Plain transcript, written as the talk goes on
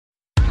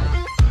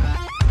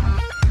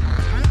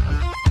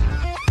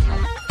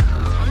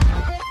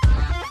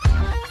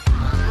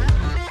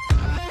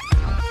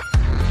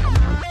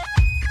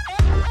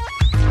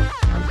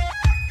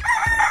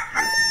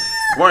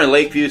Morning,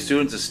 Lakeview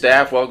students and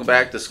staff. Welcome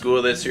back to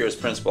school. This year is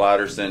Principal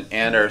Otterson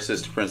and our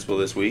assistant principal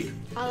this week.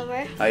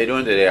 Oliver. How you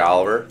doing today,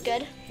 Oliver?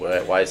 Good.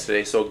 Why is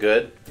today so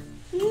good?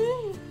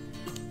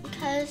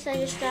 Because I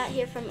just got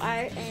here from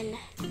art and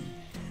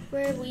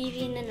we're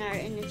weaving in art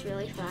and it's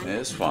really fun. It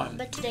is fun.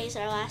 But today's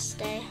our last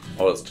day.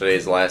 Oh, it's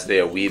today's the last day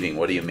of weaving.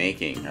 What are you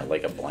making?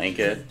 Like a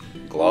blanket,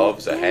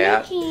 gloves, a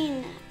hat?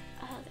 Making,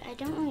 I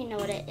don't really know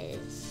what it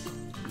is.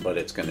 But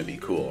it's going to be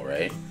cool,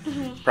 right?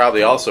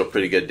 Probably also a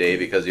pretty good day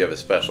because you have a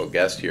special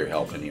guest here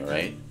helping you,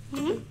 right?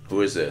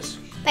 Who is this?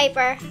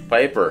 Piper.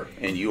 Piper.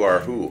 And you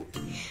are who?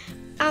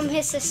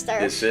 His sister.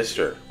 His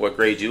sister. What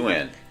grade you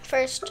in?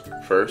 First.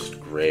 First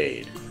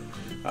grade.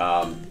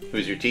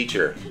 Who's your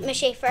teacher? Miss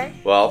Schaefer.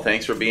 Well,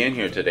 thanks for being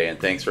here today and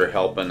thanks for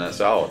helping us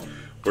out.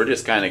 We're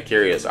just kind of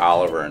curious,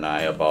 Oliver and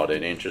I, about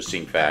an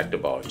interesting fact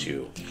about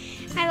you.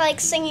 I like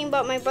singing,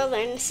 but my brother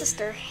and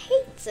sister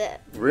hates it.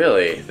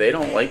 Really? They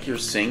don't like your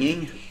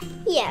singing?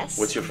 Yes.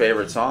 What's your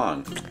favorite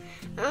song?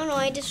 I don't know,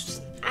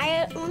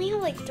 I only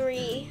have like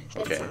 3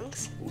 good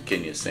songs.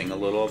 Can you sing a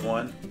little of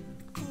one?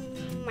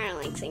 I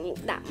don't like singing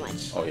that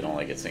much. Oh, you don't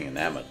like it singing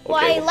that much? Okay.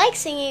 Well, I like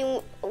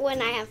singing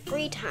when I have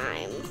free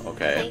time.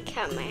 Okay. Like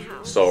at my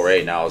house. So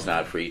right now is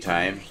not free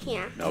time?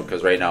 Yeah. No,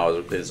 because right now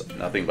is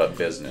nothing but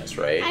business,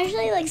 right? I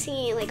usually like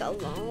singing like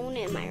alone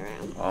in my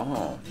room.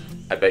 Oh,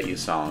 I bet you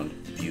sound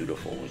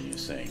beautiful when you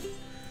sing.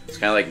 It's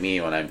kind of like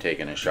me when I'm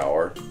taking a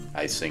shower.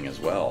 I sing as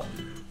well.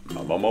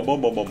 Ma, ma, ma, ma,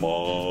 ma, ma,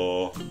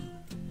 ma.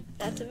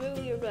 That's a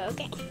really weird, but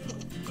okay.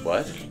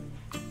 What?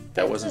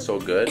 That wasn't so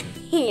good?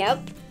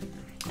 Yep.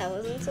 That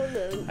wasn't so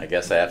good. I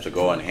guess I have to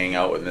go and hang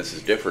out with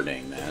Mrs.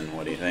 Differding then.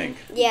 What do you think?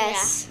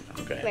 Yes.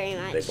 Okay. Very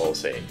much. They both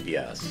say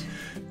yes.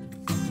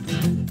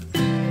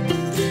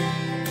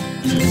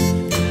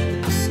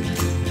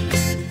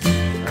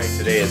 All right,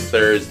 today is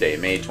Thursday,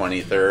 May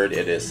 23rd.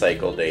 It is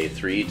cycle day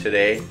 3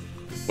 today.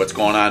 What's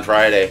going on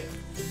Friday?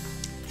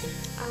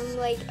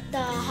 Like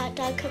the hot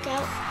dog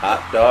cookout.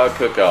 Hot dog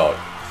cookout.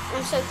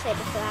 I'm so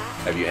excited for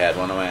that. Have you had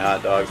one of my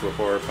hot dogs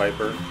before,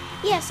 Piper?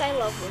 Yes, I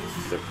love them.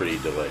 They're pretty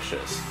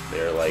delicious.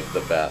 They're like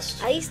the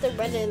best. At least they're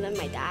better than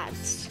my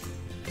dad's.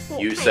 Well,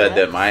 You kind said of.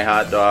 that my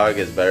hot dog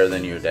is better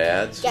than your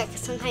dad's? Yeah,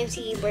 because sometimes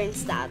he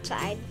burns the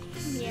outside.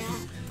 Yeah.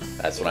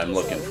 That's what I'm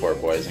looking for,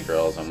 boys and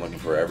girls. I'm looking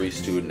for every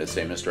student to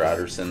say, Mr.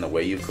 Otterson, the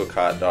way you cook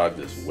hot dogs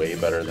is way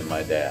better than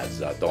my dad's.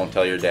 Don't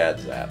tell your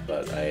dads that,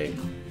 but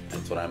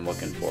that's what I'm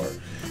looking for.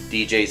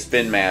 DJ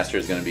Spin Master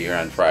is going to be here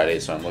on Friday,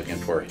 so I'm looking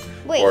for...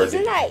 Wait,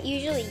 isn't that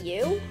usually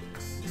you?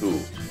 Who?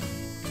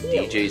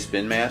 You. DJ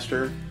Spin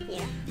Master?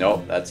 Yeah.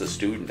 Nope, that's a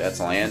student. That's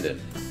Landon.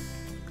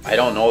 I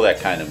don't know that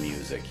kind of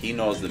music. He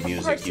knows the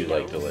music course you you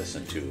like to don't.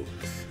 listen to.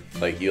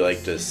 Like you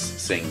like to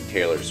sing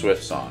Taylor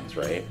Swift songs,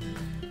 right?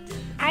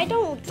 I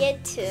don't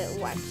get to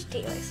watch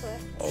Taylor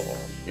Swift. Oh,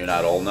 you're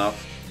not old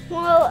enough?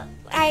 Well,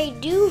 I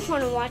do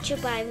want to watch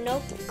it,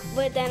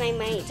 but then I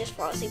might just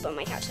fall asleep on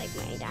my couch like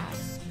my dad.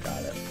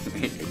 Got it.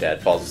 Your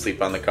dad falls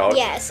asleep on the couch?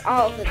 Yes,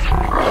 all the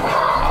time.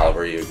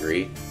 Oliver, you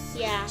agree?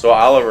 Yeah. So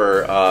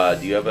Oliver,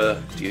 do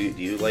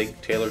you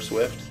like Taylor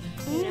Swift?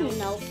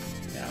 No.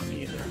 Yeah,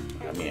 me either.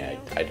 I mean,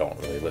 I don't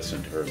really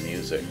listen to her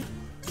music.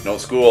 No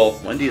school.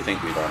 When do you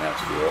think we don't have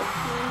school?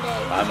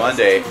 Monday. On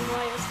Monday. It's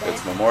Memorial Day.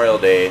 It's Memorial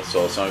Day,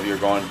 so some of you are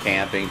going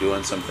camping,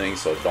 doing some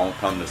things, so don't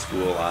come to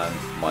school on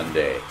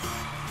Monday.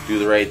 Do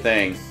the right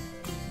thing.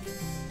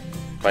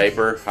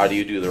 Piper, how do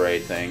you do the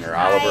right thing? Or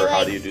Oliver,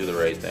 how do you do the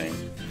right thing?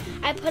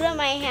 I put up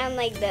my hand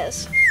like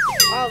this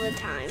all the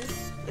time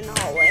in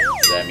the hallway.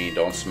 Does that mean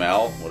don't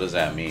smell? What does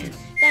that mean?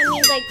 That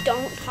means like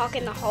don't talk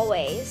in the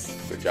hallways.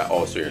 Good job.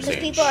 Oh, so you're Because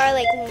saying people are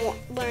like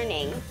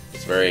learning.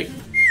 it's very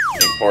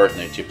important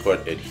that you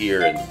put it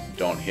here and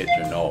don't hit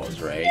your nose,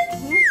 right?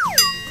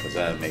 Because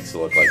that makes it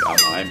look like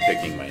I'm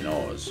picking my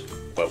nose.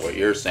 But what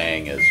you're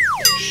saying is,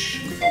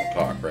 shh, don't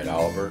talk, right,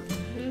 Oliver?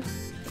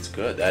 That's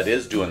good. That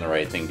is doing the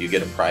right thing. Do you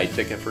get a pride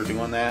ticket for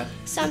doing that?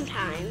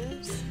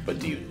 Sometimes. But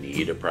do you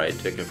need a pride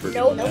ticket for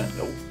Nope. doing that?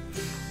 Nope.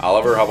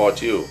 Oliver, how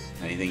about you?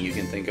 Anything you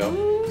can think of?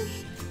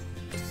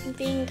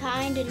 Being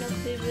kind and not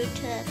be rude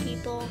to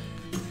people.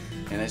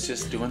 And it's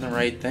just doing the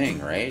right thing,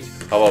 right?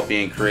 How about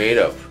being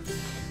creative?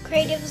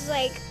 Creative is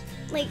like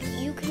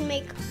you can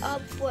make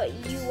up what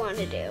you want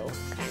to do,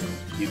 kind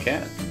of. You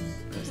can.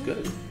 That's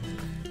good.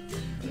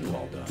 Very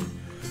well done.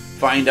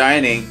 Fine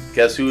dining.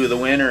 Guess who the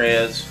winner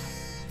is?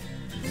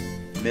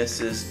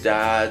 Mrs.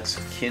 Dodd's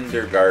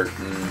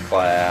kindergarten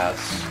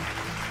class.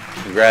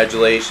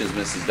 Congratulations,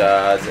 Mrs.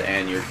 Dodds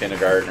and your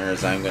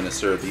kindergartners. I'm going to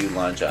serve you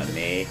lunch on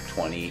May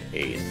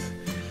 28th.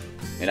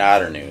 In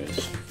Otter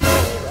News. I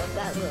love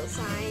that little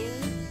sign.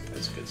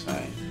 That's a good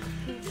sign.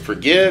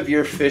 Forgive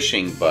your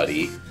fishing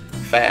buddy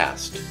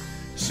fast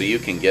so you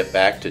can get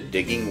back to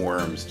digging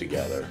worms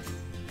together.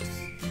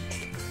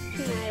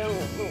 I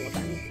don't know what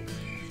that means.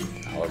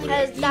 Oliver,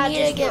 Because You that need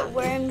just to get not-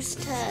 worms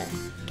to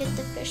get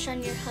the fish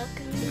on your hook.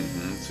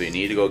 So you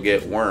need to go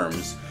get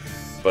worms,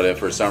 but if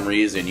for some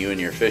reason you and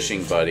your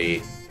fishing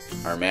buddy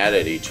are mad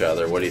at each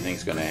other, what do you think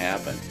is going to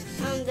happen?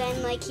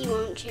 Then like he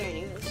won't share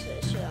any of his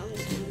fish, so I'm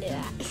gonna do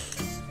that.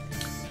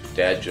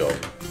 Dad joke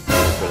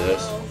for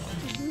this.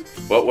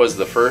 What was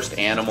the first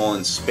animal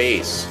in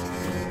space?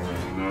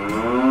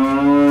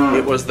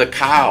 It was the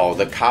cow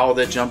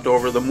that jumped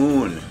over the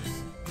moon.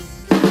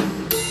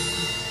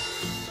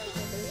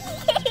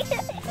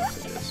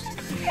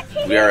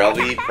 We are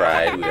LV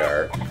Pride. We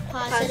are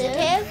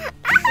Positive,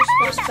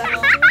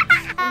 responsible,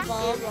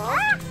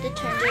 involved,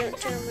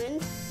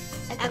 determined,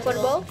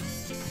 equitable.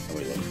 and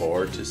we look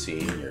forward to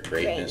seeing your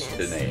greatness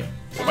Greatness. today.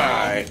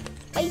 Bye-bye.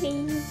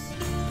 Bye.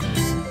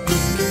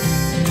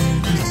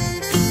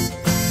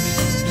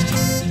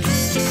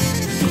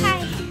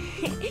 Hi.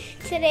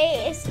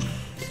 Today is.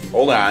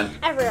 Hold on.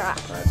 I forgot.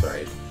 That's all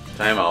right.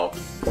 Time out.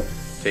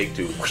 Take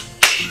 2. All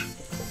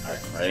right,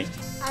 ready?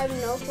 I have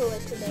no clue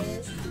what today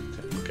is.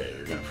 Okay,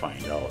 you're gonna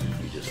find out.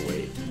 You just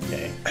wait.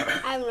 Okay.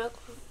 I have no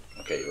clue.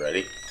 Okay, you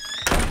ready?